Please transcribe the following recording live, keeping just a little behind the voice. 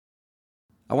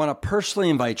I want to personally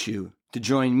invite you to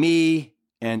join me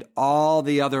and all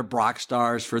the other Brock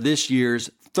stars for this year's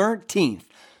 13th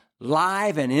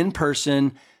live and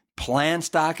in-person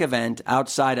PLANTSTRONG event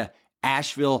outside of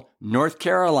Asheville, North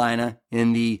Carolina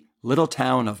in the little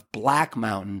town of Black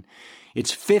Mountain.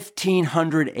 It's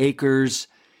 1,500 acres,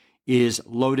 is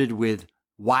loaded with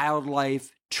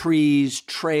wildlife, trees,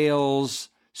 trails,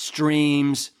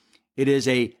 streams. It is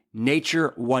a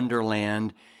nature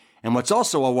wonderland. And what's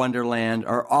also a wonderland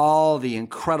are all the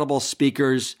incredible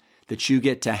speakers that you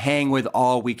get to hang with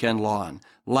all weekend long,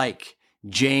 like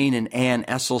Jane and Ann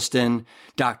Esselstyn,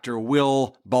 Dr.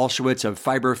 Will Bolshewitz of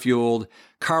Fiber Fueled,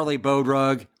 Carly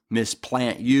Bodrug, Miss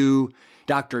Plant U,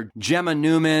 Dr. Gemma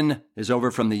Newman is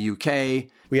over from the UK.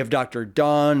 We have Dr.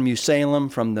 Dawn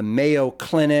Musalem from the Mayo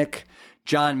Clinic,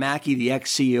 John Mackey, the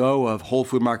ex-CEO of Whole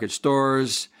Food Market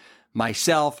Stores,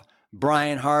 myself,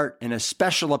 Brian Hart, and a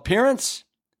special appearance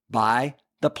by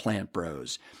the Plant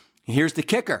Bros. Here's the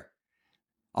kicker.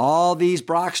 All these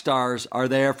Brock stars are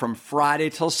there from Friday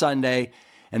till Sunday,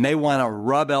 and they want to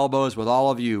rub elbows with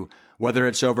all of you, whether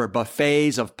it's over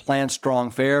buffets of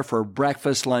PLANTSTRONG fare for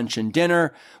breakfast, lunch, and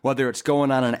dinner, whether it's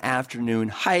going on an afternoon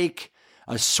hike,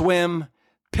 a swim,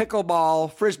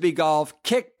 pickleball, frisbee golf,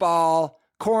 kickball,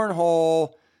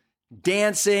 cornhole,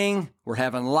 dancing. We're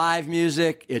having live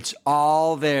music. It's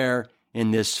all there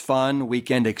in this fun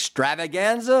weekend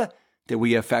extravaganza that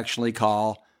we affectionately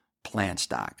call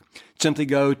PLANTSTRONG. Simply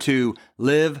go to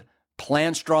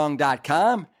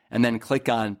liveplantstrong.com and then click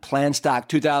on PLANTSTRONG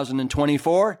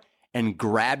 2024 and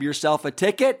grab yourself a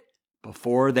ticket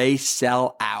before they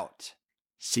sell out.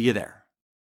 See you there.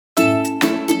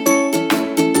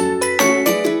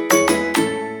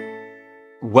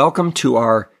 Welcome to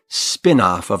our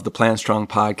spin-off of the PLANTSTRONG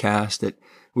podcast that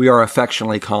we are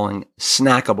affectionately calling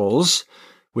Snackables,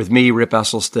 with me, Rip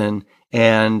Esselstyn,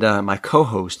 and my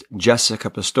co-host, Jessica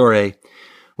Pastore,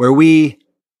 where we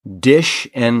dish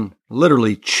and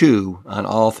literally chew on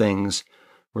all things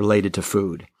related to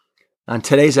food. On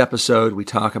today's episode, we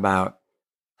talk about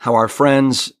how our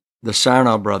friends, the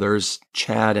Sarno brothers,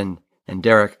 Chad and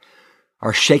Derek,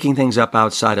 are shaking things up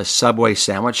outside of Subway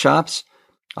sandwich shops,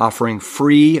 offering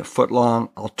free foot-long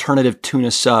alternative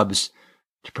tuna subs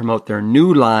to promote their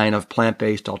new line of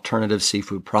plant-based alternative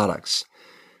seafood products.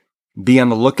 Be on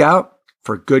the lookout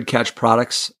for Good Catch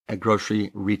products at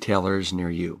grocery retailers near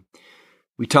you.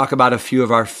 We talk about a few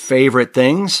of our favorite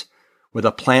things with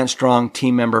a PLANTSTRONG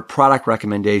team member product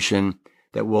recommendation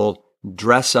that will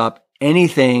dress up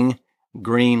anything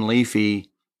green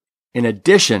leafy in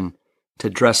addition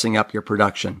to dressing up your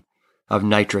production of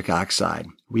nitric oxide.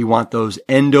 We want those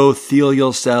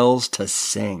endothelial cells to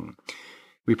sing.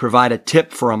 We provide a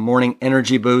tip for a morning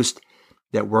energy boost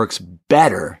that works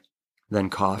better than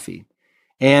coffee.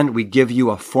 And we give you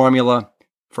a formula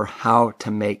for how to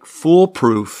make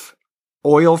foolproof,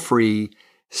 oil-free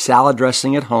salad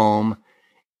dressing at home.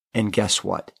 And guess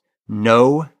what?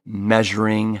 No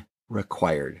measuring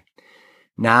required.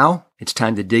 Now it's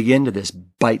time to dig into this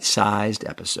bite-sized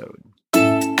episode.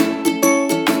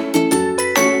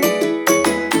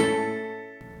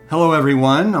 Hello,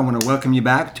 everyone. I want to welcome you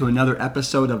back to another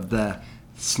episode of the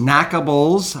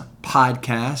Snackables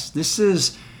podcast. This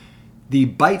is the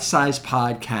bite-sized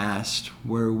podcast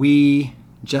where we,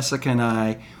 Jessica and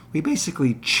I, we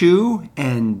basically chew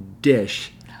and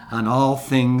dish on all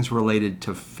things related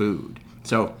to food.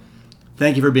 So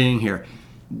thank you for being here.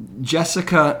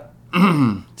 Jessica,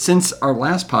 since our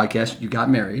last podcast, you got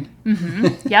married.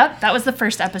 Mm-hmm. Yep, that was the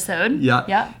first episode. Yeah.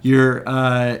 Yep.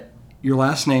 Your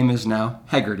last name is now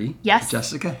Hegarty. Yes.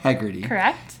 Jessica Hegarty.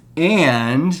 Correct.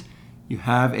 And you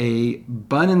have a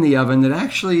bun in the oven that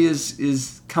actually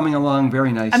is coming along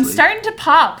very nicely. I'm starting to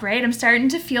pop, right? I'm starting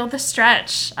to feel the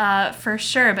stretch for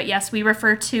sure. But yes, we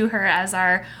refer to her as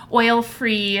our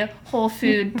oil-free, whole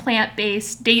food,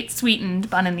 plant-based, date-sweetened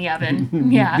bun in the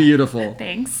oven. Yeah. Beautiful.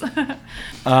 Thanks.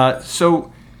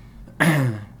 So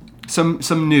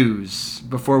some news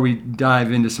before we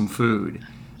dive into some food.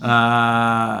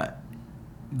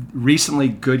 Recently,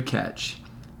 Good Catch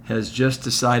has just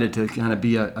decided to kind of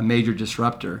be a major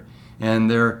disruptor. And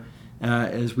they're,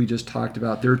 as we just talked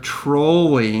about, they're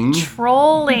trolling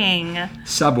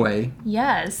Subway.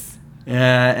 Yes.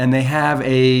 And they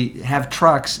have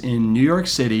trucks in New York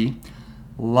City,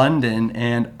 London,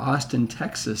 and Austin,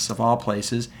 Texas, of all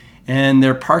places. And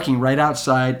they're parking right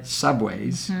outside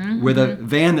Subways with a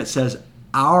van that says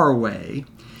 "Our Way."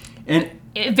 And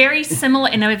very similar,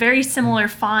 in a very similar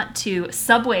font to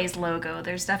Subway's logo.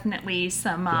 There's definitely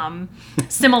some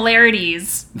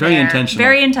similarities. Very intentional.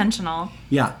 Very intentional.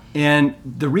 Yeah, and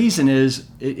the reason is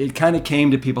it kind of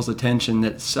came to people's attention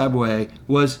that Subway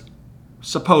was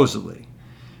supposedly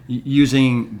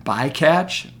using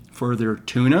bycatch for their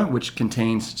tuna, which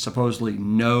contains supposedly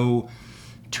no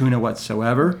tuna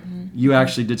whatsoever. You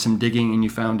actually did some digging and you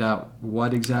found out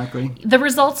what exactly? The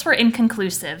results were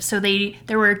inconclusive. So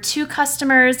there were 2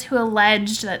 customers who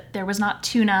alleged that there was not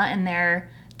tuna in their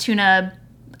tuna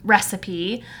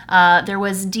recipe. There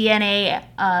was DNA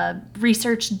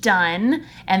research done,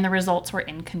 and the results were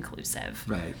inconclusive.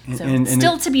 Right. So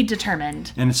still to be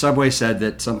determined. And Subway said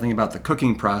that something about the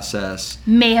cooking process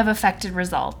may have affected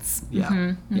results.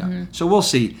 Yeah. So we'll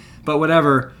see. But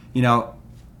whatever,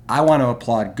 I want to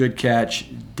applaud Good Catch,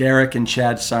 Derek and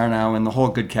Chad Sarnow, and the whole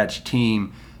Good Catch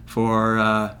team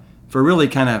for really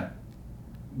kind of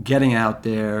getting out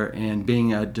there and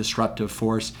being a disruptive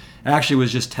force. I actually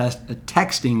was just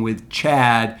texting with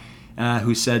Chad,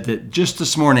 who said that just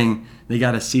this morning they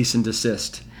got a cease and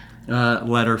desist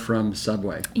letter from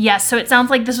Subway. Yes, so it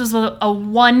sounds like this was a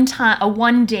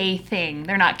one-day thing.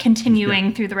 They're not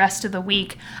continuing through the rest of the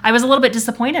week. I was a little bit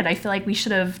disappointed. I feel like we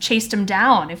should have chased him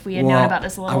down if we had known about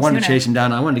this a little sooner. I wanted to chase him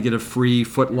down. I wanted to get a free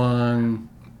foot-long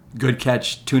Good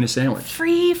Catch tuna sandwich.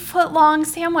 Free foot-long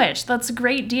sandwich. That's a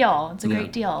great deal. It's a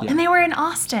great deal. Yeah. And they were in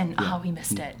Austin. Yeah. Oh, we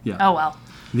missed it. Yeah. Oh, well.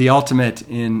 The ultimate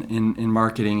in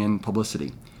marketing and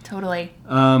publicity. Totally.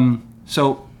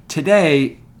 So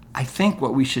today, I think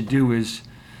what we should do is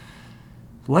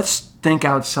let's think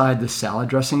outside the salad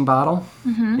dressing bottle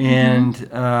and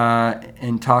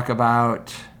talk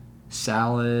about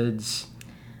salads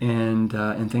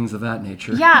and things of that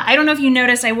nature. Yeah, I don't know if you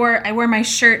noticed, I wore my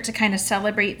shirt to kind of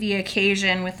celebrate the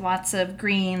occasion with lots of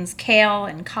greens, kale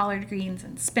and collard greens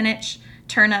and spinach,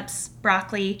 turnips,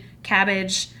 broccoli,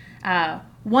 cabbage.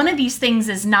 One of these things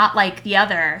is not like the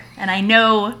other, and I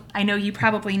know you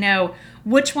probably know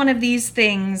which one of these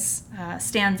things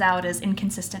stands out as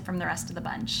inconsistent from the rest of the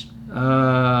bunch.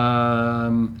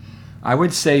 I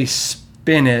would say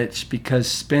spinach, because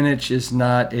spinach is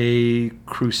not a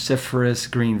cruciferous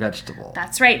green vegetable.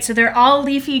 That's right. So they're all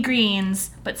leafy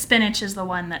greens, but spinach is the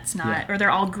one that's not, or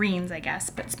they're all greens, I guess,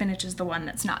 but spinach is the one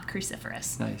that's not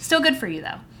cruciferous. Nice. Still good for you,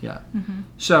 though. Yeah.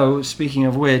 So, speaking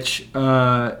of which,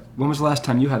 when was the last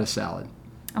time you had a salad?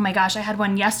 Oh my gosh, I had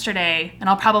one yesterday, and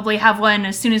I'll probably have one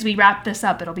as soon as we wrap this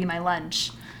up. It'll be my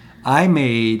lunch. I'll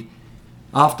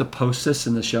have to post this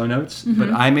in the show notes,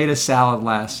 but I made a salad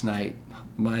last night.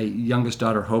 My youngest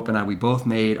daughter, Hope, and we both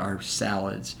made our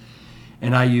salads.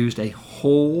 And I used a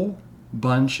whole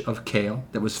bunch of kale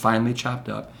that was finely chopped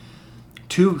up,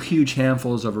 2 huge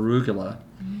handfuls of arugula,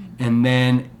 and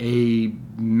then a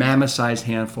mammoth-sized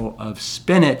handful of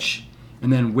spinach.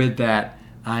 And then with that,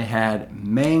 I had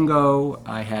mango,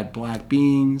 I had black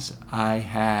beans, I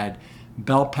had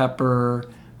bell pepper,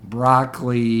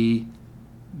 broccoli,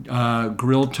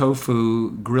 grilled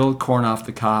tofu, grilled corn off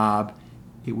the cob.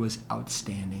 It was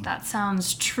outstanding. That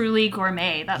sounds truly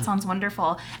gourmet. That sounds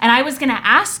wonderful. And I was going to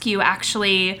ask you,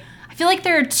 actually, I feel like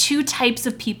there are 2 types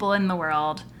of people in the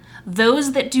world.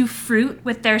 Those that do fruit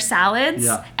with their salads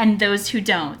and those who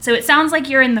don't. So it sounds like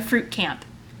you're in the fruit camp.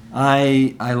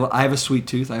 I have a sweet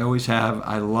tooth. I always have.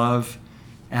 I love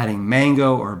adding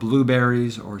mango or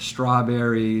blueberries or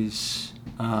strawberries,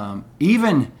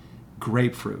 even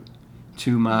grapefruit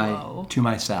to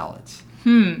my salads.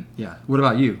 Yeah. What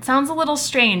about you? Sounds a little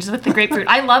strange with the grapefruit.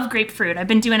 I love grapefruit. I've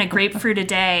been doing a grapefruit a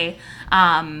day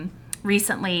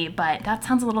recently, but that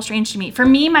sounds a little strange to me. For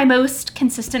me, my most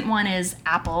consistent one is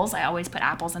apples. I always put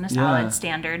apples in a salad,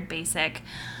 standard, basic.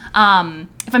 If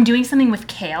I'm doing something with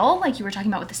kale, like you were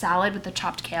talking about with the salad with the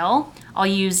chopped kale, I'll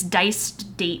use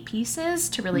diced date pieces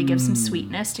to really give some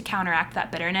sweetness to counteract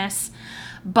that bitterness.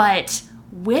 But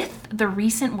with the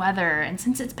recent weather, and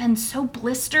since it's been so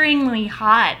blisteringly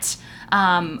hot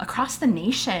across the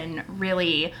nation,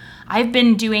 really, I've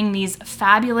been doing these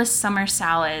fabulous summer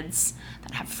salads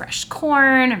that have fresh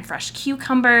corn and fresh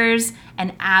cucumbers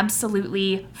and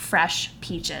absolutely fresh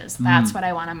peaches. That's what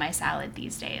I want on my salad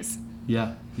these days.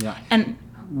 Yeah. And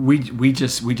we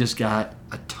just got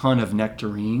a ton of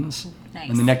nectarines. Nice.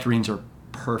 And the nectarines are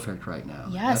perfect right now.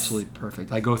 Yes. Absolutely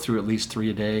perfect. I go through at least 3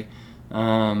 a day.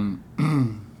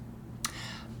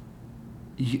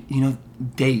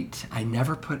 Date. I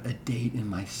never put a date in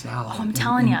my salad. Oh, I'm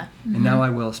telling you. And now I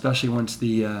will, especially once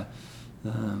the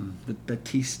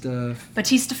Batista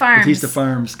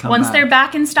Farms come Once back. they're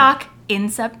back in stock in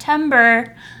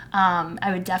September,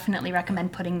 I would definitely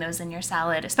recommend putting those in your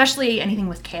salad, especially anything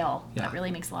with kale. Yeah. That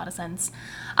really makes a lot of sense.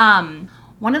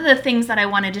 One of the things that I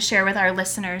wanted to share with our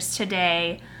listeners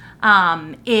today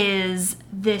is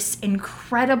this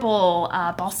incredible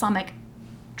balsamic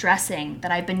dressing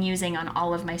that I've been using on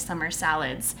all of my summer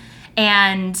salads.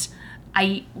 And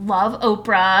I love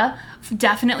Oprah.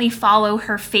 Definitely follow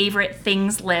her favorite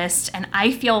things list. And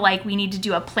I feel like we need to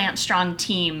do a Plant Strong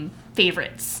team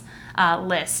favorites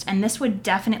list. And this would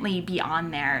definitely be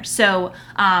on there. So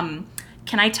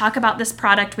can I talk about this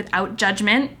product without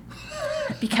judgment?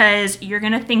 Because you're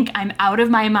going to think I'm out of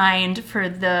my mind for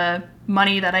the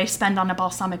money that I spend on a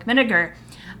balsamic vinegar.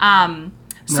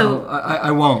 No,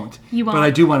 I won't. You won't. But I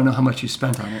do want to know how much you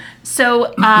spent on it.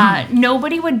 So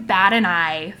nobody would bat an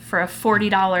eye for a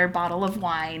 $40 bottle of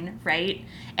wine, right?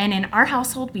 And in our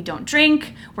household, we don't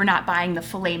drink. We're not buying the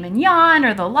filet mignon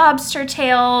or the lobster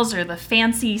tails or the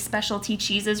fancy specialty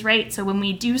cheeses, right? So when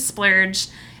we do splurge,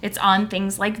 it's on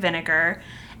things like vinegar.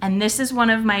 And this is one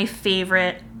of my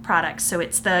favorite products. So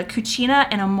it's the Cucina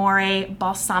and Amore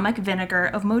Balsamic Vinegar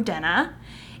of Modena.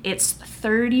 It's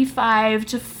 $35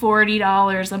 to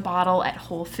 $40 a bottle at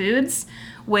Whole Foods,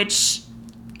 which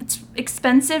it's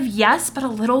expensive, yes, but a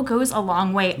little goes a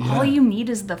long way. Yeah. All you need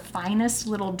is the finest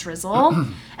little drizzle.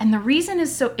 And the reason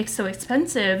it's so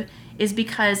expensive is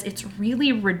because it's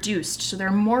really reduced. So there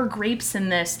are more grapes in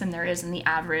this than there is in the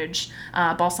average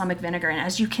balsamic vinegar. And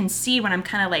as you can see when I'm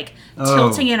kind of like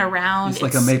tilting it around, it's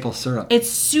like a maple syrup. It's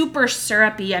super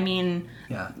syrupy. I mean,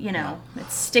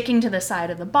 it's sticking to the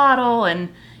side of the bottle and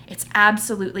it's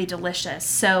absolutely delicious.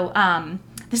 So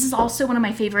this is also one of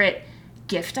my favorite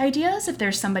gift ideas if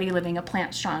there's somebody living a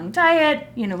Plant Strong diet,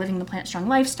 living the Plant Strong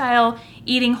lifestyle,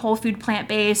 eating whole food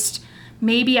plant-based.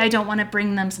 Maybe I don't want to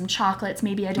bring them some chocolates.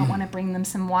 Maybe I don't want to bring them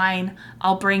some wine.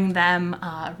 I'll bring them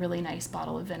a really nice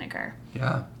bottle of vinegar.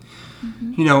 Yeah.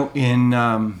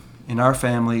 Mm-hmm. In our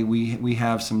family, we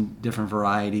have some different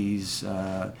varieties.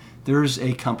 There's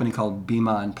a company called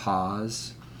Bima and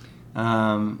Paws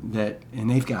and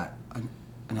they've got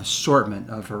an assortment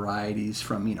of varieties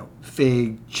from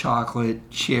fig,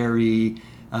 chocolate, cherry,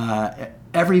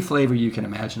 every flavor you can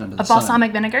imagine under the sun.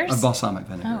 Balsamic vinegars? Of balsamic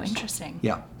vinegars. Oh, interesting.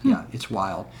 Yeah, it's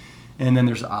wild. And then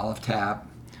there's olive tap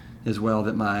as well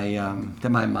that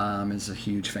my mom is a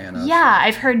huge fan of. Yeah,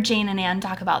 I've heard Jane and Ann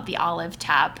talk about the olive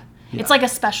tap. Yeah. It's like a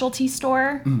specialty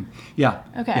store. Yeah.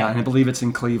 Okay. Yeah, and I believe it's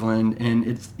in Cleveland, and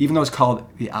it's even though it's called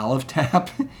the olive tap,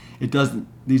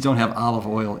 these don't have olive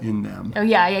oil in them. Oh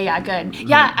yeah, good.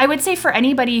 Yeah, I would say for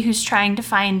anybody who's trying to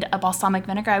find a balsamic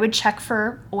vinegar, I would check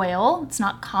for oil. It's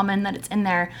not common that it's in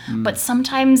there, but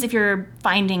sometimes if you're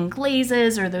finding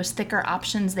glazes or those thicker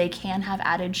options, they can have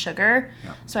added sugar.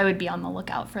 Yeah. So I would be on the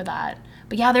lookout for that.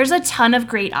 But yeah, there's a ton of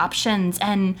great options.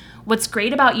 And what's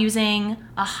great about using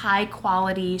a high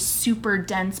quality, super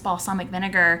dense balsamic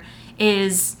vinegar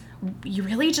is you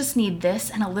really just need this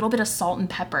and a little bit of salt and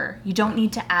pepper. You don't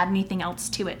need to add anything else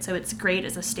to it. So it's great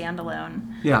as a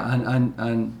standalone. Yeah,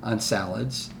 on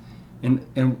salads.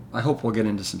 And I hope we'll get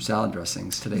into some salad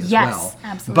dressings today as well. Yes,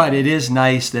 absolutely. But it is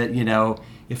nice that,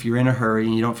 if you're in a hurry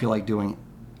and you don't feel like doing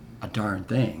a darn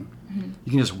thing,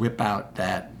 you can just whip out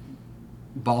that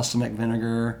balsamic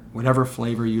vinegar, whatever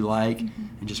flavor you like,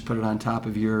 and just put it on top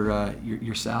of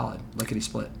your salad, lickety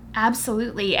split.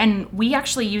 Absolutely, and we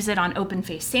actually use it on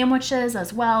open-faced sandwiches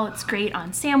as well. It's great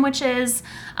on sandwiches.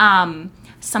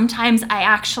 Sometimes I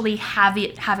actually have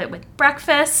it with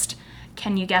breakfast.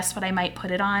 Can you guess what I might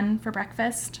put it on for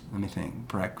breakfast? Let me think.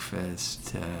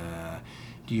 Breakfast.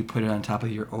 Do you put it on top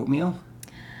of your oatmeal?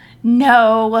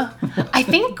 No. I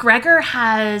think Gregor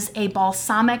has a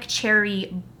balsamic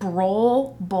cherry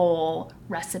brol bowl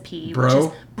recipe. Bro? Which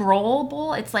is brol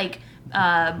bowl. It's like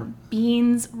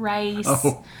beans, rice.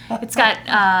 Oh. It's got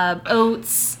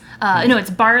oats. No, it's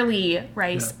barley,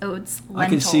 rice, oats, lentils. I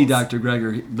can see Dr.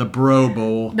 Gregor, the bro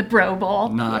bowl. The bro bowl.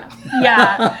 Not.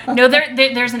 Yeah. No,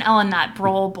 there's an L in that,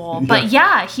 brol bowl. But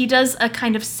yeah, he does a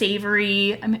kind of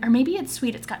savory, or maybe it's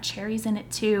sweet. It's got cherries in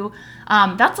it too.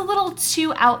 That's a little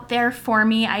too out there for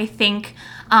me, I think.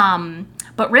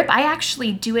 But Rip, I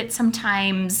actually do it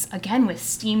sometimes, again, with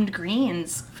steamed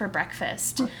greens for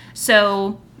breakfast.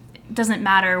 So doesn't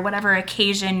matter whatever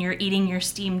occasion you're eating your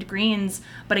steamed greens,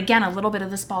 but again, a little bit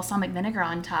of this balsamic vinegar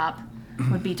on top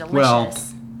would be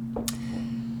delicious. Well,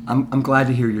 I'm glad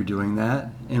to hear you're doing that.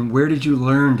 And where did you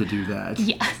learn to do that?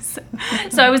 Yes.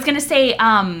 So I was going to say,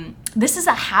 this is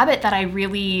a habit that I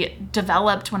really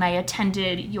developed when I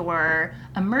attended your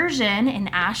immersion in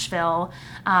Asheville.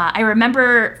 I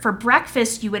remember for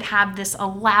breakfast, you would have this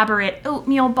elaborate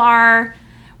oatmeal bar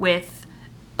with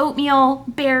oatmeal,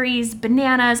 berries,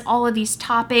 bananas, all of these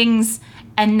toppings,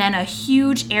 and then a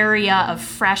huge area of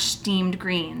fresh steamed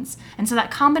greens. And so that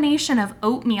combination of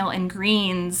oatmeal and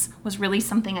greens was really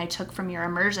something I took from your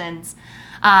immersions.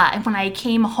 And when I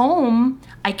came home,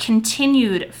 I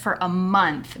continued for a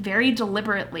month, very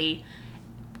deliberately,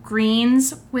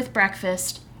 greens with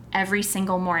breakfast every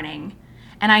single morning.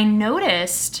 And I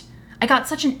noticed I got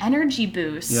such an energy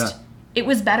boost. Yeah. It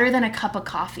was better than a cup of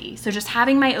coffee. So just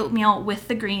having my oatmeal with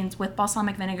the greens, with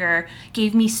balsamic vinegar,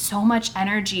 gave me so much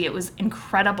energy. It was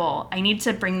incredible. I need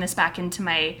to bring this back into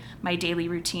my daily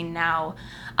routine now.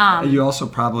 You also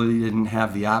probably didn't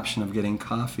have the option of getting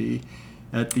coffee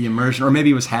at the immersion, or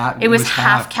maybe it was half. It was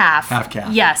half calf. Half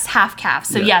calf. Yes, half calf.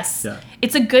 So yes, yeah.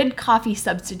 It's a good coffee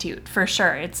substitute for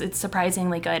sure. It's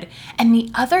surprisingly good. And the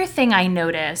other thing I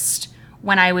noticed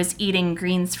when I was eating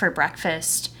greens for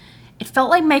breakfast, it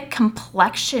felt like my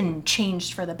complexion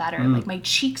changed for the better. Like my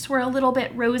cheeks were a little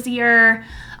bit rosier.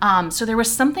 So there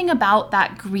was something about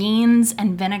that greens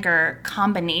and vinegar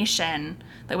combination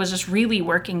that was just really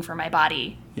working for my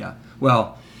body. Yeah.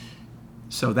 Well,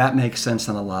 so that makes sense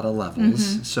on a lot of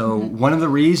levels. So one of the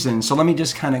reasons, so let me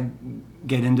just kind of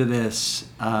get into this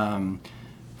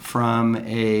from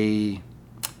a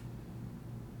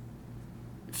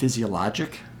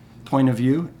physiologic point of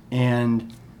view.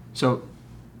 And so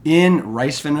in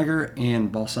rice vinegar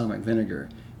and balsamic vinegar,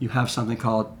 you have something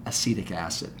called acetic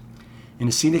acid. And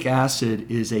acetic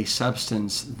acid is a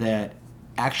substance that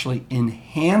actually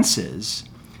enhances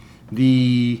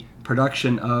the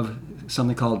production of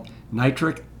something called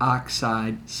nitric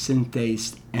oxide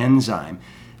synthase enzyme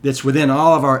that's within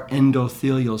all of our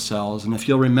endothelial cells. And if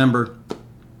you'll remember,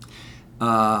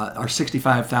 our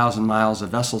 65,000 miles of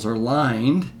vessels are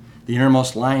lined. The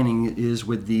innermost lining is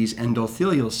with these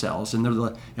endothelial cells, and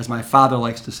they're, as my father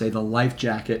likes to say, the life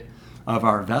jacket of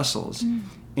our vessels.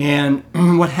 And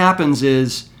what happens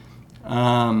is,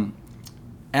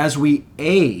 as we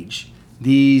age,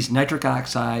 these nitric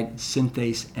oxide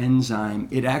synthase enzyme,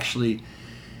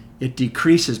 it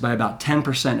decreases by about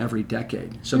 10% every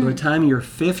decade. So by the time you're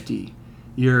 50,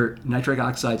 your nitric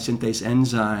oxide synthase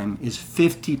enzyme is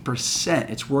 50%.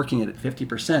 It's working at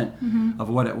 50% of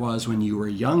what it was when you were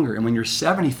younger. And when you're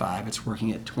 75, it's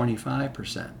working at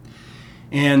 25%.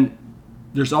 And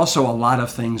there's also a lot of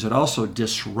things that also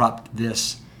disrupt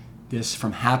this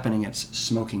from happening. It's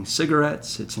smoking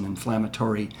cigarettes. It's an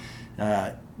inflammatory,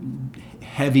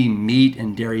 heavy meat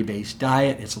and dairy-based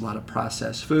diet. It's a lot of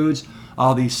processed foods.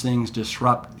 All these things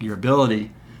disrupt your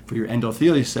ability for your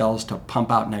endothelial cells to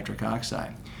pump out nitric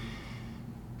oxide.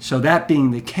 So that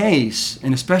being the case,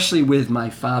 and especially with my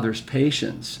father's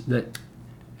patients that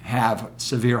have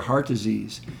severe heart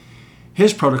disease,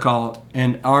 his protocol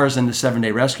and ours in the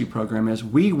 7-day rescue program is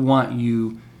we want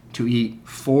you to eat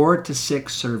 4 to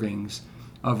 6 servings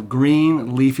of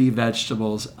green leafy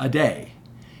vegetables a day.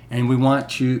 And we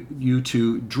want you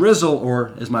to drizzle,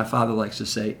 or as my father likes to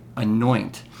say,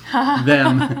 anoint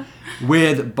them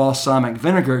with balsamic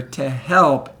vinegar to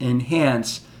help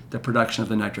enhance the production of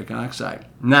the nitric oxide.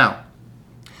 Now,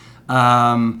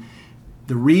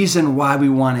 the reason why we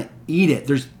want to eat it,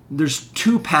 there's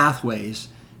 2 pathways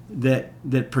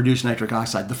that produce nitric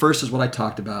oxide. The first is what I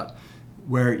talked about,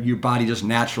 where your body just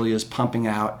naturally is pumping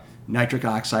out nitric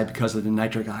oxide because of the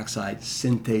nitric oxide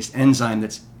synthase enzyme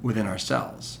that's within our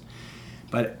cells.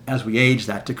 But as we age,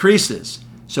 that decreases.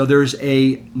 So there's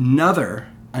another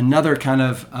kind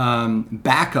of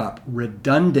backup,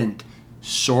 redundant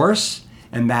source,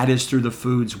 and that is through the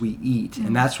foods we eat.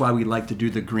 And that's why we like to do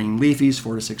the green leafies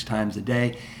 4 to 6 times a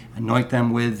day, anoint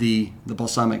them with the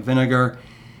balsamic vinegar.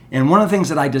 And one of the things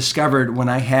that I discovered when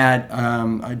I had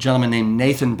a gentleman named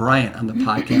Nathan Bryant on the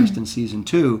podcast in season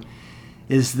 2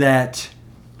 is that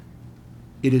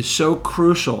it is so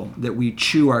crucial that we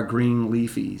chew our green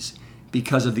leafies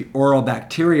because of the oral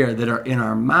bacteria that are in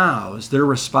our mouths. They're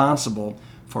responsible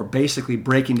for basically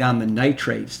breaking down the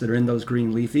nitrates that are in those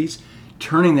green leafies,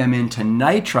 turning them into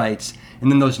nitrites, and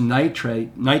then those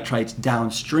nitrites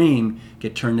downstream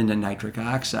get turned into nitric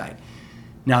oxide.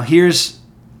 Now here's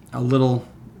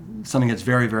something that's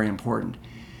very, very important.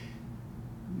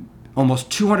 Almost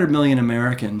 200 million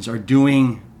Americans are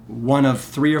doing one of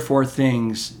 3 or 4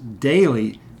 things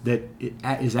daily that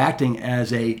is acting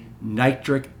as a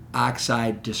nitric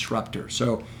oxide disruptor.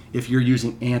 So if you're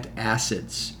using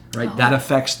antacids, right, that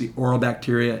affects the oral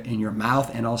bacteria in your mouth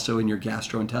and also in your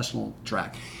gastrointestinal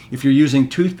tract. If you're using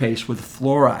toothpaste with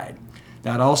fluoride,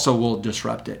 that also will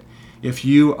disrupt it. If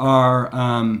you are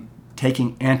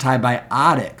taking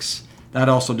antibiotics, that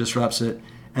also disrupts it.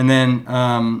 And then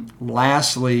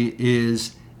lastly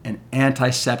is an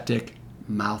antiseptic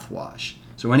mouthwash.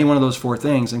 So any one of those 4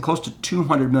 things, and close to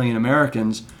 200 million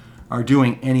Americans are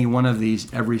doing any one of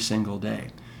these every single day.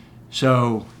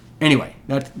 So anyway,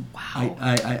 wow.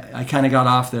 I kind of got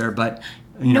off there, but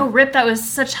No, Rip, that was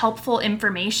such helpful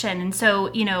information. And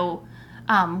so,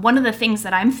 one of the things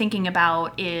that I'm thinking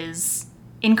about is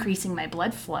increasing my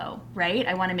blood flow, right?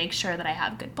 I want to make sure that I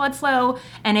have good blood flow.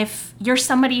 And if you're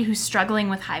somebody who's struggling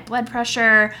with high blood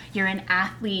pressure, you're an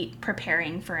athlete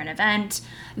preparing for an event,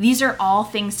 these are all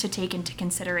things to take into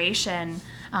consideration.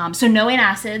 So no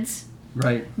antacids,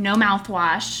 Right. no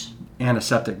mouthwash.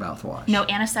 Antiseptic mouthwash. No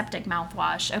antiseptic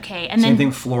mouthwash. Okay. And Same thing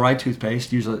with fluoride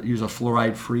toothpaste. Use a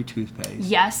fluoride-free toothpaste.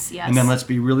 Yes. And then let's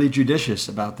be really judicious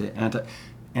about the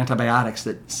antibiotics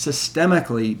that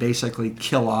systemically basically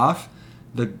kill off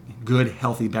the good,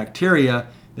 healthy bacteria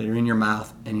that are in your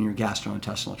mouth and in your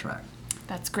gastrointestinal tract.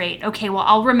 That's great. Okay, well,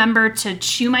 I'll remember to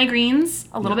chew my greens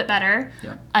a little bit better,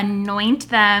 anoint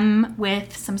them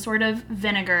with some sort of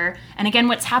vinegar. And again,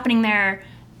 what's happening there,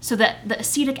 so that the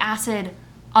acetic acid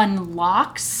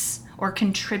unlocks or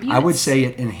contributes? I would say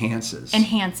it enhances.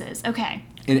 Enhances, okay.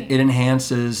 It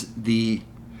enhances the,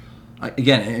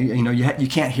 again, you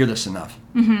can't hear this enough.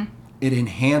 It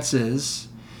enhances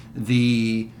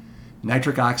the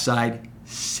nitric oxide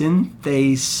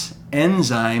synthase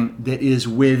enzyme that is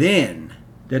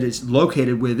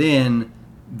located within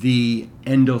the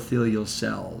endothelial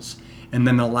cells, and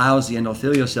then allows the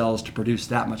endothelial cells to produce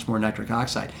that much more nitric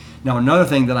oxide. Now, another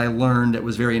thing that I learned that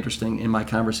was very interesting in my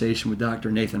conversation with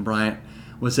Dr. Nathan Bryant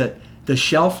was that the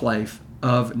shelf life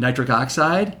of nitric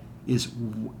oxide is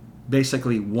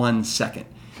basically 1 second.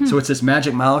 So it's this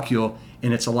magic molecule,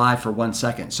 and it's alive for 1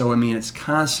 second. So, I mean, it's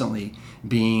constantly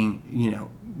being,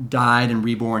 died and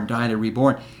reborn.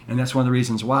 And that's one of the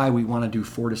reasons why we want to do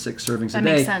 4 to 6 servings a day. That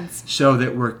makes sense. So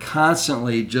that we're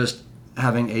constantly just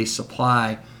having a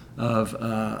supply of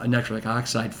nitric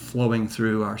oxide flowing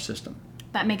through our system.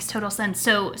 That makes total sense.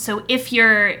 So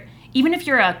even if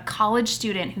you're a college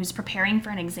student who's preparing for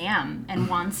an exam and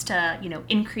wants to,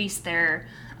 increase their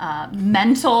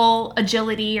mental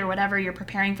agility or whatever, you're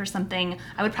preparing for something,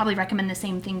 I would probably recommend the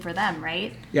same thing for them,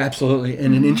 right? Yeah, absolutely.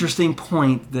 And an interesting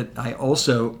point that I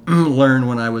also learned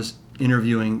when I was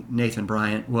interviewing Nathan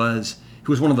Bryant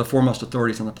who was one of the foremost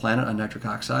authorities on the planet on nitric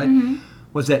oxide,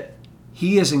 was that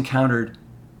he has encountered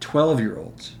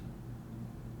 12-year-olds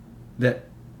that,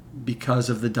 because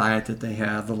of the diet that they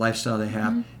have, the lifestyle they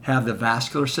have the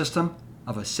vascular system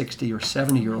of a 60 or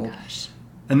 70-year-old. Oh my gosh.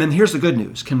 And then here's the good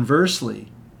news.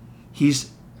 Conversely,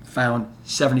 he's found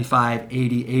 75,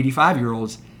 80,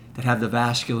 85-year-olds that have the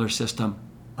vascular system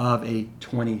of a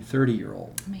 20,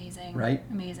 30-year-old. Amazing. Right?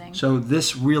 Amazing. So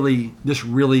this really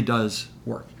does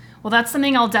work. Well, that's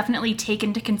something I'll definitely take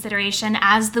into consideration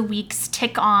as the weeks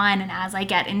tick on and as I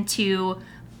get into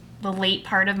the late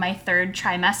part of my 3rd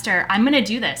trimester. I'm going to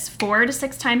do this 4 to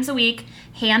 6 times a week,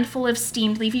 handful of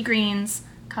steamed leafy greens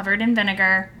covered in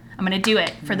vinegar. I'm going to do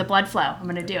it for the blood flow. I'm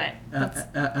going to do it.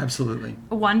 Absolutely.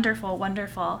 Wonderful,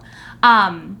 wonderful.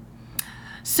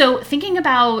 So thinking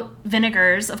about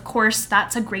vinegars, of course,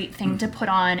 that's a great thing to put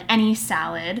on any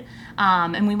salad.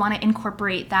 And we want to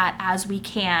incorporate that as we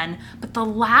can. But the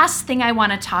last thing I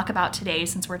want to talk about today,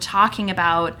 since we're talking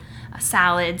about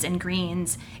salads and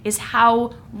greens, is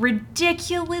how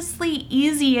ridiculously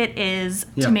easy it is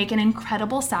to make an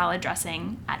incredible salad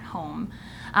dressing at home.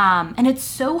 And it's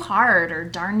so hard or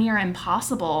darn near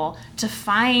impossible to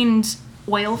find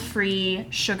oil-free,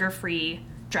 sugar-free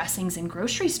dressings in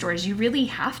grocery stores. You really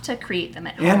have to create them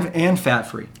at home. And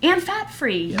fat-free. And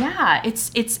fat-free, yeah.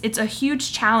 It's a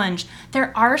huge challenge.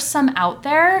 There are some out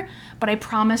there, but I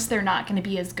promise they're not going to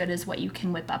be as good as what you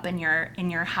can whip up in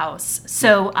your house.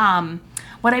 So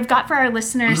what I've got for our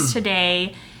listeners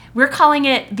today, we're calling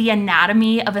it the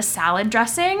anatomy of a salad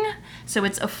dressing. So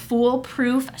it's a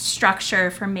foolproof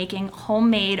structure for making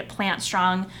homemade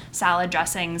plant-strong salad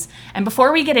dressings. And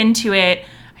before we get into it,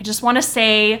 I just want to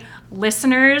say,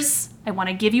 listeners, I want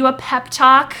to give you a pep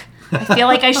talk. I feel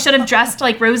like I should have dressed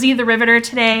like Rosie the Riveter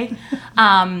today.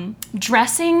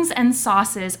 Dressings and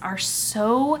sauces are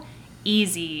so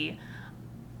easy.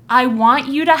 I want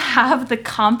you to have the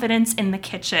confidence in the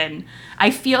kitchen. I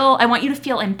want you to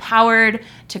feel empowered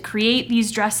to create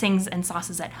these dressings and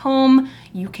sauces at home.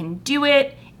 You can do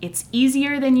it. It's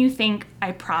easier than you think,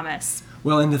 I promise.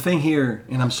 Well, and the thing here,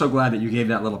 and I'm so glad that you gave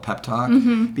that little pep talk,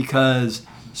 because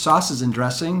sauces and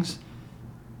dressings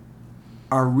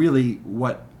are really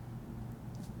what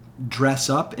dress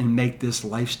up and make this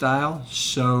lifestyle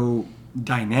so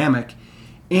dynamic.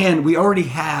 And we already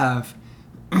have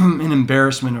an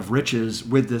embarrassment of riches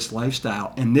with this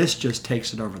lifestyle, and this just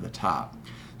takes it over the top.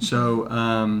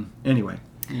 So anyway,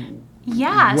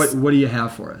 yes. What do you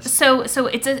have for us? So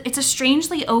it's a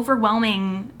strangely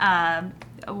overwhelming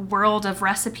world of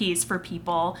recipes for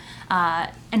people,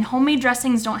 and homemade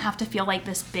dressings don't have to feel like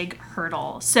this big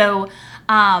hurdle. So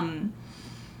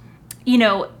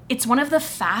it's one of the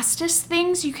fastest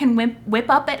things you can whip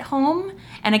up at home.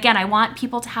 And again, I want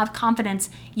people to have confidence.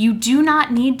 You do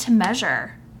not need to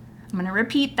measure. I'm going to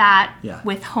repeat that. Yeah.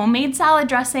 With homemade salad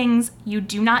dressings, you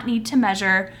do not need to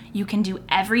measure. You can do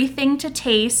everything to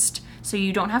taste, so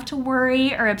you don't have to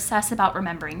worry or obsess about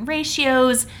remembering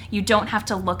ratios. You don't have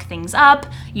to look things up.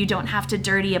 You don't have to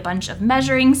dirty a bunch of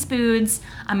measuring spoons.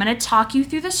 I'm going to talk you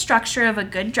through the structure of a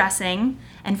good dressing.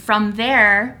 And from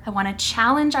there, I want to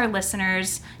challenge our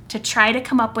listeners to try to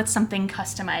come up with something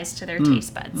customized to their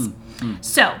taste buds.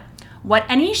 So, what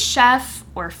any chef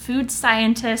or food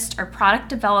scientist or product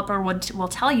developer will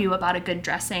tell you about a good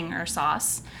dressing or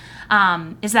sauce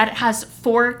is that it has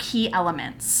 4 key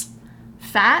elements: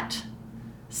 fat,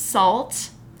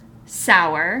 salt,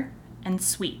 sour, and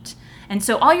sweet. And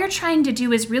so all you're trying to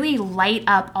do is really light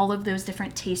up all of those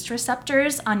different taste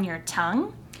receptors on your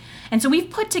tongue. And so we've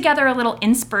put together a little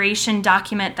inspiration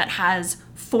document that has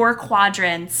 4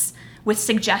 quadrants with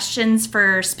suggestions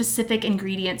for specific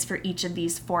ingredients for each of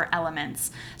these 4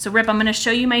 elements. So Rip, I'm going to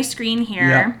show you my screen here.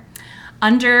 Yeah.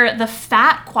 Under the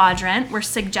fat quadrant, we're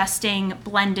suggesting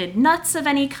blended nuts of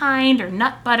any kind or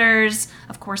nut butters.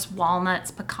 Of course,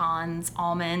 walnuts, pecans,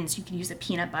 almonds. You could use a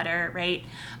peanut butter, right?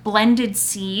 Blended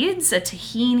seeds, a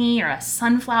tahini or a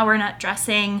sunflower nut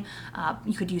dressing.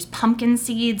 You could use pumpkin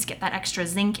seeds, get that extra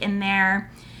zinc in there.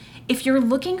 If you're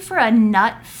looking for a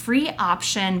nut-free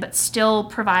option but still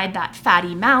provide that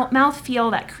fatty mouthfeel,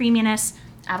 that creaminess,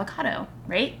 avocado,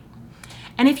 right?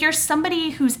 And if you're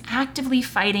somebody who's actively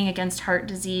fighting against heart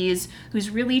disease, who's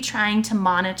really trying to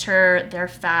monitor their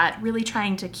fat, really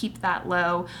trying to keep that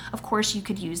low, of course you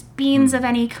could use beans of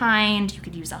any kind. You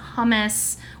could use a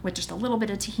hummus with just a little bit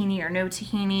of tahini or no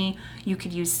tahini. You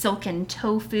could use silken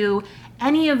tofu.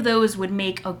 Any of those would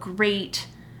make a great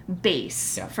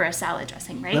base for a salad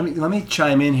dressing, right? Let me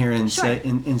chime in here and Sure.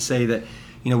 say that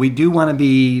we do want to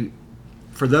be,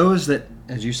 for those that,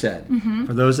 as you said,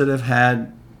 for those that have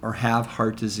had or have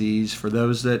heart disease, for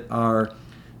those that are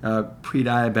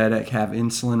pre-diabetic, have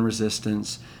insulin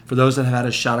resistance, for those that have had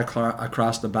a shot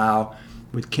across the bow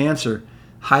with cancer,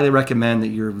 highly recommend that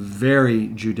you're very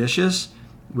judicious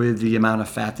with the amount of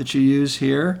fat that you use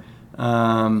here.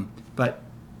 But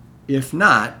if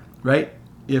not, right,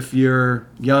 if you're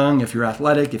young, if you're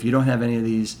athletic, if you don't have any of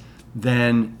these,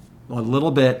 then a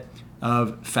little bit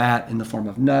of fat in the form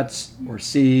of nuts or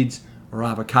seeds or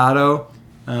avocado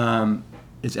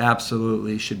is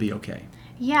absolutely should be okay.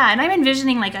 Yeah, and I'm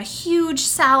envisioning like a huge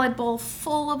salad bowl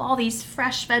full of all these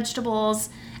fresh vegetables,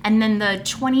 and then the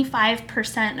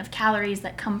 25% of calories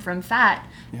that come from fat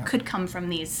could come from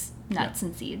these nuts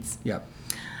and seeds. Yep.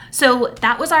 So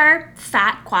that was our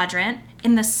fat quadrant.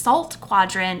 In the salt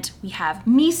quadrant, we have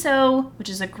miso, which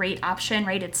is a great option,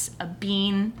 right? It's a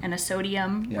bean and a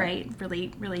sodium, right?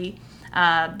 Really, really,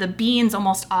 the beans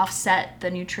almost offset the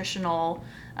nutritional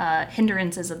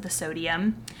hindrances of the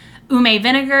sodium. Ume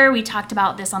vinegar, we talked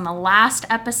about this on the last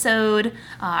episode.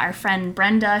 Our friend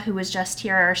Brenda, who was just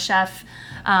here, our chef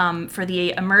for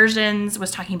the immersions,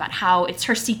 was talking about how it's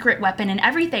her secret weapon in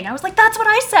everything. I was like, that's what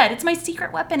I said. It's my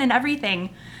secret weapon in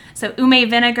everything. So ume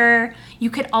vinegar. You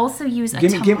could also use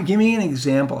Give me an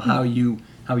example how you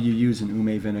use an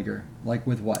ume vinegar. Like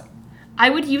with what? I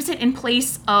would use it in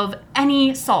place of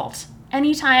any salt.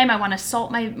 Anytime I want to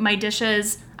salt my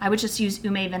dishes, I would just use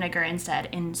ume vinegar instead.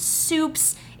 In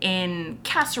soups, in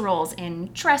casseroles,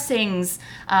 in dressings.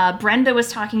 Brenda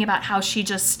was talking about how she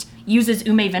just uses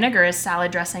ume vinegar as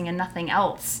salad dressing and nothing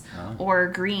else. Or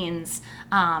greens.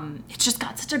 It's just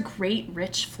got such a great,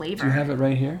 rich flavor. Do you have it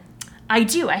right here? I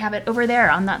do. I have it over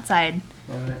there on that side.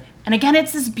 All right. And again,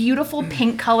 it's this beautiful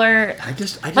pink color.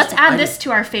 Let's add this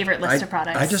to our favorite list of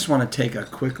products. I just want to take a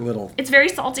quick little... It's very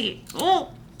salty. Ooh.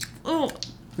 Ooh.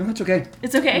 No, that's okay.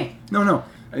 It's okay? No.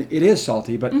 It is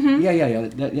salty, but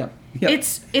yeah.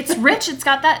 It's rich. It's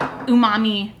got that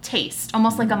umami taste,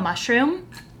 almost like a mushroom.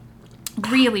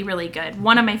 Really, really good.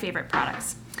 One of my favorite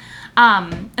products.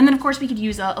 And then, of course, we could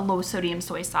use a low-sodium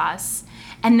soy sauce.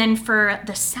 And then for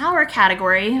the sour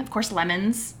category, of course,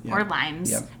 lemons or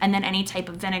limes. Yep. And then any type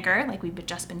of vinegar, like we've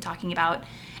just been talking about.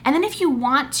 And then if you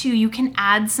want to, you can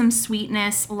add some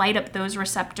sweetness, light up those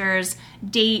receptors,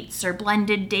 dates or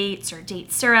blended dates or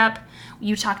date syrup.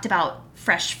 You talked about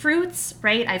fresh fruits,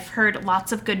 right? I've heard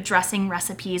lots of good dressing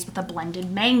recipes with a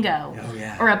blended mango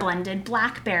or a blended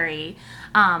blackberry.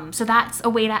 So that's a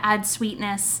way to add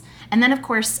sweetness. And then, of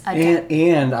course...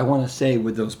 And I want to say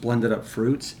with those blended up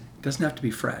fruits, it doesn't have to be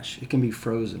fresh. It can be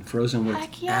frozen. Frozen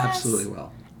works absolutely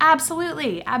well.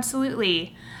 Absolutely,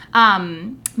 absolutely.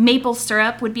 Maple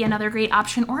syrup would be another great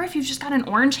option. Or if you've just got an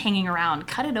orange hanging around,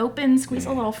 cut it open, squeeze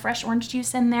a little fresh orange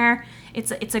juice in there.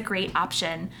 It's a great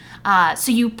option.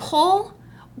 So you pull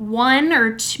one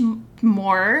or two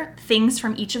more things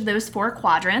from each of those 4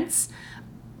 quadrants,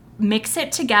 mix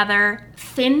it together,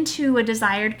 thin to a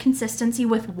desired consistency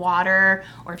with water,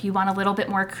 or if you want a little bit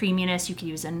more creaminess, you could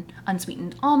use an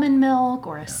unsweetened almond milk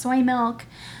or a soy milk.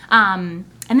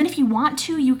 And then if you want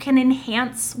to, you can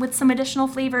enhance with some additional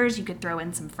flavors. You could throw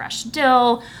in some fresh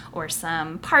dill or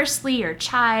some parsley or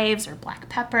chives or black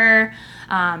pepper.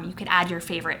 You could add your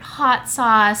favorite hot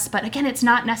sauce, but again, it's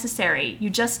not necessary. You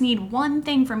just need one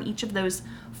thing from each of those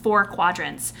 4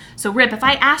 quadrants. So Rip, if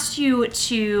I asked you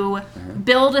to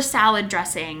build a salad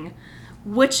dressing,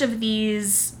 what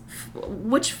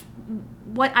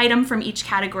item from each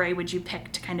category would you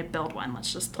pick to kind of build one?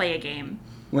 Let's just play a game.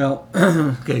 Well,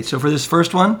 okay, so for this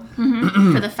first one,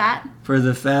 For the fat? For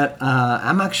the fat,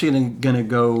 I'm actually gonna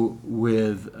go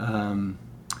with I'm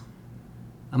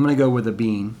gonna go with a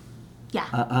bean. Yeah.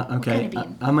 Okay. What kind of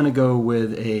bean? I'm gonna go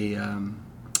with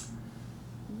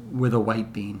a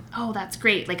white bean. Oh, that's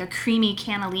great. Like a creamy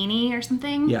cannellini or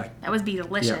something? Yeah. That would be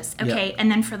delicious. Yeah, Okay, yeah.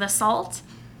 and then for the salt?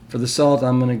 For the salt,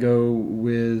 I'm gonna go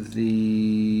with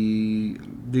the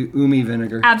umi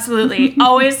vinegar. Absolutely.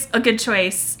 Always a good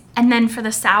choice. And then for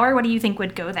the sour, what do you think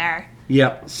would go there?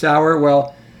 Yep, sour.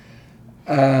 Well,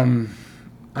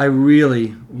 I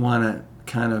really want to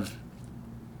kind of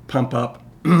pump up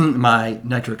my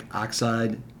nitric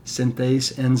oxide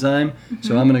synthase enzyme,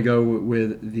 so I'm going to go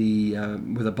with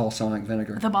a balsamic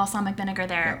vinegar. The balsamic vinegar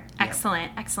there. Yeah.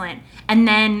 Excellent, excellent. And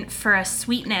then for a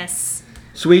sweetness,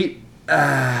 Sweet.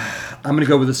 I'm going to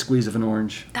go with a squeeze of an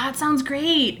orange. that sounds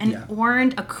great. Yeah.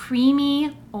 A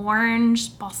creamy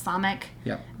orange balsamic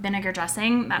Yeah. vinegar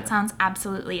dressing. That sounds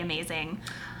absolutely amazing.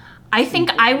 I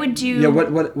think I would do. Yeah.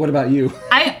 What about you?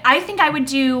 I think I would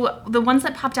do the ones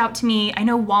that popped out to me. I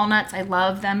know walnuts. I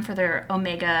love them for their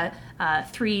omega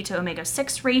 3 to omega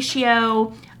 6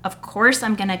 ratio. Of course,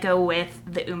 I'm gonna go with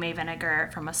the ume vinegar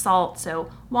from a salt.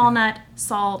 So walnut,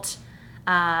 salt,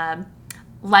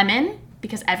 lemon,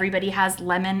 because everybody has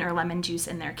lemon or lemon juice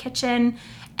in their kitchen,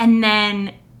 and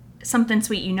then something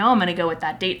sweet. You know, I'm gonna go with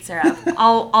that date syrup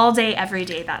all day, every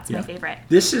day. That's my favorite.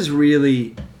 This is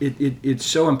really it's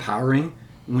so empowering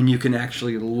when you can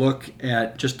actually look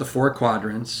at just the 4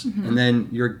 quadrants, and then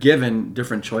you're given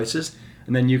different choices,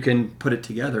 and then you can put it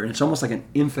together, and it's almost like an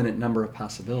infinite number of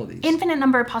possibilities. Infinite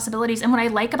number of possibilities. And what I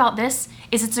like about this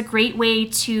is it's a great way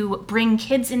to bring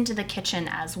kids into the kitchen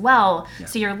as well. Yeah.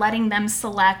 So you're letting them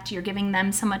select, you're giving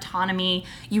them some autonomy.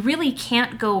 You really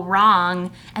can't go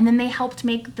wrong. And then they helped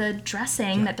make the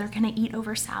dressing that they're going to eat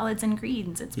over salads and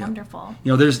greens. It's wonderful.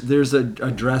 You know, there's a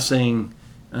dressing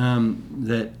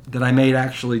that I made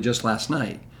actually just last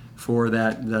night for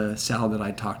the salad that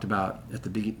I talked about at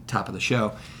the top of the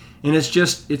show. And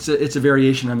it's a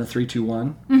variation on the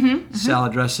 3-2-1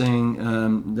 salad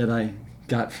dressing that I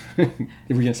got. If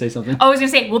we're gonna say something, Oh, I was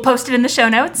going to say, we'll post it in the show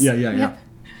notes. Yeah.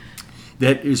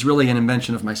 That is really an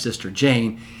invention of my sister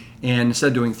Jane. And instead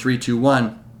of doing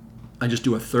 3-2-1, I just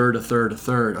do a third, a third, a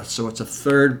third. So it's a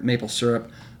third maple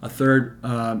syrup, a third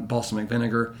balsamic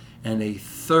vinegar, and a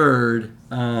third.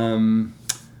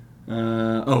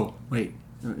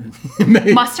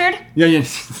 Mustard? Yeah.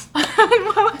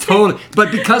 Totally.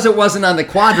 But because it wasn't on the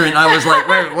quadrant, I was like,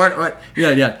 wait, what?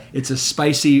 Yeah. It's a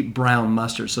spicy brown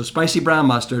mustard. So spicy brown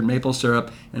mustard, maple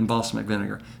syrup, and balsamic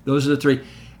vinegar. Those are the 3.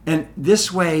 And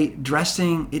this way,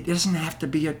 dressing, it doesn't have to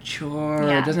be a chore.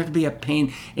 Yeah. It doesn't have to be a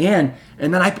pain. And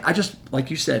then I just,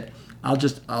 like you said, I'll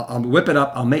whip it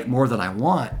up. I'll make more than I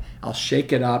want. I'll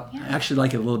shake it up. I actually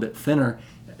like it a little bit thinner.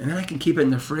 And then I can keep it in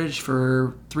the fridge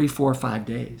for 3, 4, 5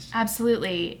 days.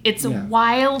 Absolutely. It's Yeah.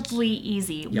 wildly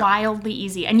easy, wildly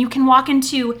easy. And you can walk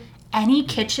into any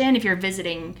kitchen if you're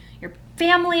visiting your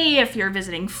family, if you're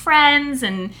visiting friends,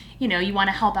 and you want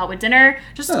to help out with dinner.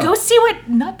 Just go see what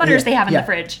nut butters they have in the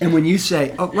fridge. And when you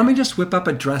say, oh, let me just whip up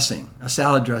a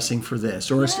salad dressing for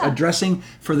this, or a dressing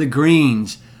for the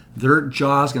greens, their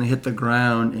jaw's going to hit the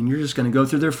ground, and you're just going to go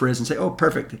through their fridge and say, oh,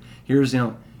 perfect. Here's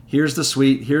the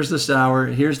sweet, here's the sour,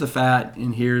 here's the fat,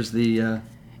 and here's the,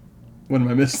 what am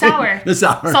I missing? Sour. The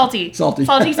sour. Salty. Salty,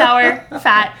 sour,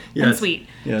 fat, and Yes. sweet.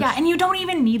 Yes. Yeah, and you don't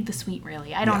even need the sweet,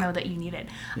 really. I don't know that you need it.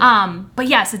 But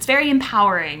yes, it's very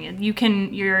empowering. You're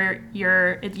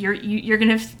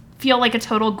gonna feel like a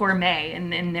total gourmet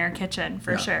in their kitchen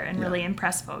for sure, and really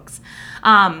impress folks.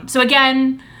 So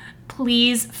again,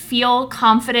 Please feel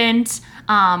confident.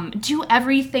 Do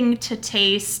everything to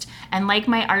taste. And like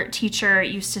my art teacher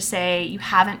used to say, you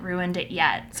haven't ruined it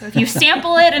yet. So if you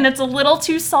sample it and it's a little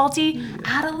too salty,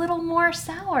 add a little more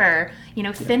sour.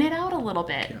 Thin it out a little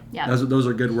bit. Yeah. Those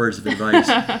are good words of advice.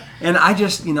 And I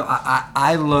just,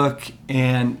 I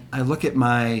look at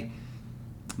my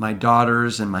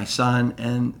daughters and my son,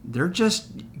 and they're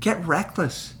just get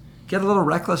reckless. Get a little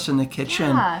reckless in the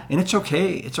kitchen, and it's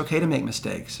okay. It's okay to make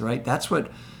mistakes, right? That's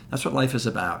what life is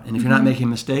about. And if you're not making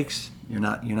mistakes, you're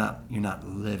not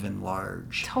living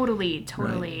large. Totally.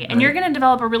 Right. And you're going to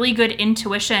develop a really good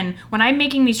intuition. When I'm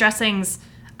making these dressings,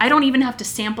 I don't even have to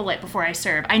sample it before I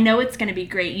serve. I know it's going to be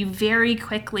great. You very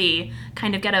quickly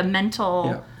kind of get a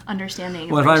mental understanding.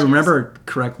 Well, if I remember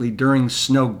correctly, during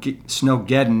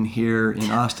Snowgeddon here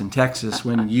in Austin, Texas,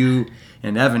 when you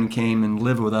and Evan came and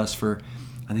lived with us for,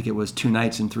 I think it was 2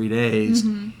 nights and 3 days,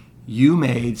 you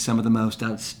made some of the most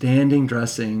outstanding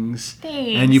dressings.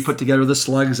 Thanks. And you put together the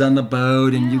slugs on the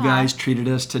boat, and you guys treated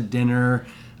us to dinner.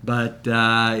 But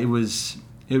it was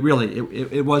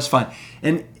fun.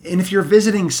 And if you're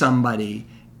visiting somebody,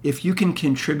 if you can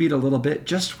contribute a little bit,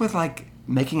 just with like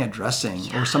making a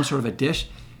dressing or some sort of a dish,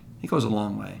 it goes a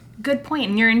long way. Good point.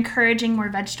 And you're encouraging more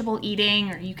vegetable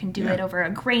eating, or you can do it over a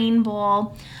grain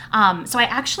bowl. So I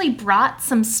actually brought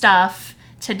some stuff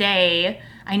today.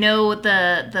 I know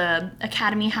the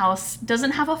Academy House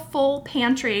doesn't have a full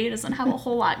pantry, doesn't have a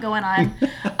whole lot going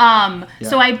on.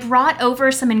 So I brought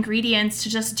over some ingredients to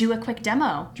just do a quick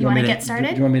demo. Do you want to get started?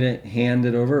 Do you want me to hand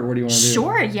it over, or what do you want to do?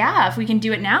 Sure, yeah. If we can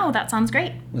do it now, that sounds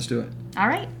great. Let's do it. All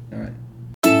right.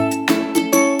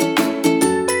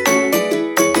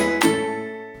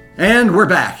 And we're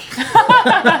back.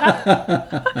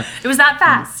 It was that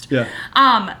fast. Yeah.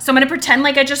 So I'm going to pretend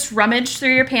like I just rummaged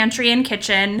through your pantry and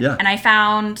kitchen, and I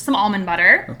found some almond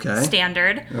butter. Okay.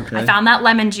 Standard. Okay. I found that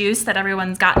lemon juice that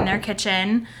everyone's got in their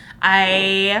kitchen.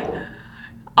 I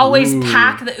always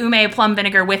pack the ume plum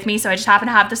vinegar with me, so I just happen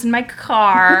to have this in my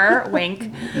car.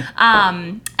 Wink.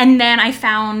 And then I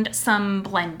found some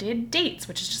blended dates,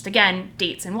 which is just, again,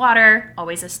 dates and water,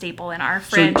 always a staple in our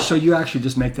fridge. So you actually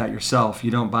just make that yourself. You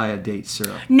don't buy a date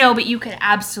syrup. No, but you could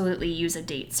absolutely use a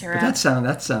date syrup. But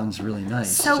that sounds really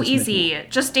nice. So easy.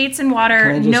 Just dates and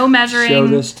water, no measuring. Show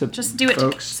this to just do it folks?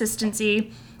 to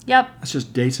consistency. Yep. It's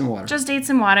just dates and water. Just dates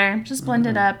and water. Just blend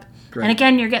it up. Great. And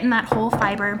again, you're getting that whole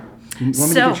fiber. You want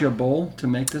me to get you a bowl to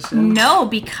make this in? No,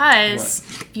 because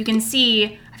if you can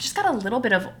see, I've just got a little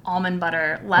bit of almond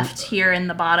butter left here in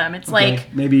the bottom. It's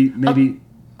like maybe a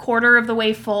quarter of the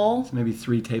way full. Maybe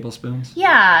 3 tablespoons.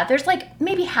 Yeah, there's like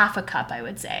maybe half a cup, I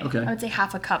would say. Okay. I would say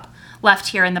half a cup left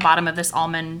here in the bottom of this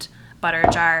almond butter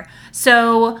jar.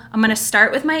 So I'm going to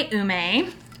start with my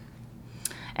ume.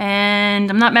 And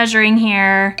I'm not measuring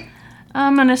here.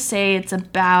 I'm going to say it's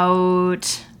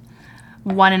about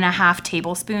 1.5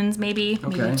 tablespoons, maybe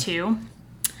 2.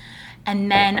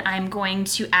 And then I'm going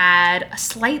to add a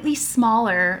slightly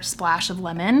smaller splash of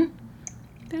lemon.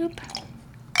 Boop.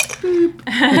 Boop.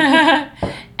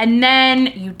 And then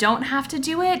you don't have to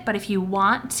do it, but if you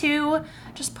want to,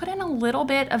 just put in a little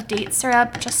bit of date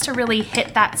syrup just to really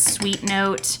hit that sweet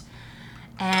note.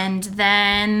 And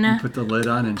then put the lid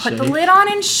on and shake. Put the lid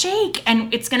on and shake.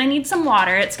 And it's going to need some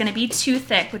water. It's going to be too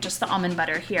thick with just the almond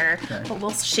butter here. Okay. But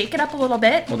we'll shake it up a little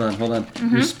bit. Hold on.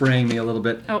 You're spraying me a little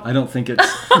bit. Oh. I don't think it's...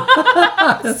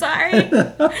 Sorry.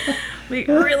 We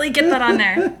really get that on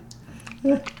there.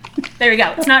 There we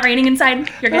go. It's not raining inside.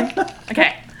 You're good?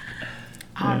 Okay.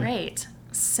 All right.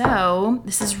 So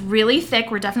this is really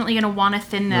thick. We're definitely going to want to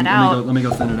thin that out. Let me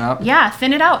go thin it out. Yeah,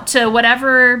 thin it out to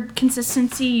whatever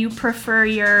consistency you prefer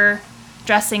your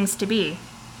dressings to be.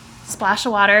 Splash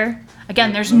of water.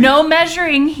 Again, there's no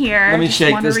measuring here. Let me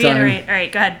shake this time. All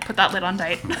right, go ahead. Put that lid on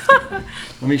tight. Let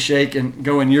me shake and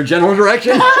go in your general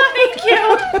direction. Thank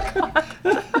you.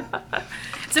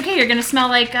 It's okay. You're going to smell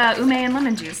like ume and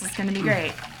lemon juice. It's going to be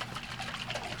great.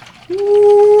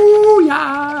 Ooh,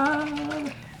 yeah.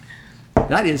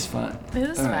 That is fun. It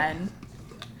is fun.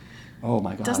 Oh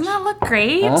my gosh. Doesn't that look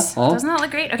great? Doesn't that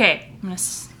look great? Okay, I'm going to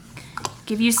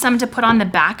give you some to put on the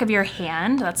back of your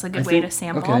hand. That's a good way to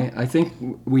sample. Okay, I think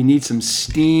we need some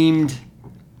steamed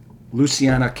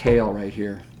Louisiana kale right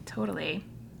here. Totally.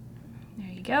 There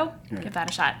you go. Right. Give that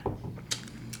a shot.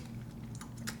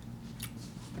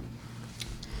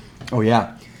 Oh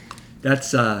yeah.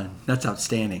 That's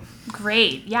outstanding.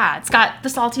 Great. Yeah, it's got the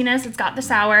saltiness, it's got the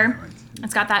sour.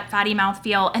 It's got that fatty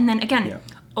mouthfeel. And then again,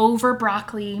 over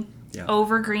broccoli,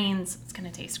 over greens, it's going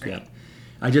to taste great.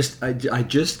 Yeah. I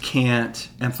just can't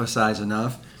emphasize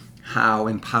enough how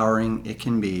empowering it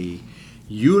can be.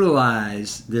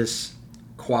 Utilize this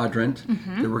quadrant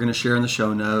that we're going to share in the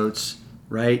show notes,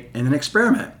 right? And then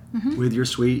experiment with your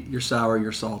sweet, your sour,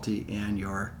 your salty, and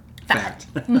your fat.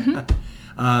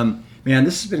 Man,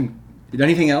 this has been.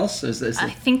 Anything else? I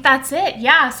think that's it.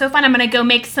 Yeah, so fun. I'm gonna go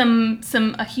make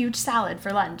a huge salad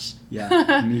for lunch.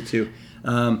 Yeah, me too.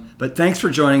 But thanks for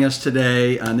joining us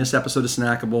today on this episode of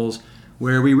Snackables,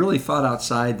 where we really thought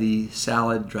outside the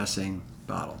salad dressing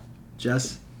bottle.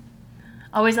 Jess?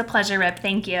 Always a pleasure, Rip.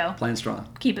 Thank you. Plant strong.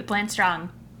 Keep it plant strong.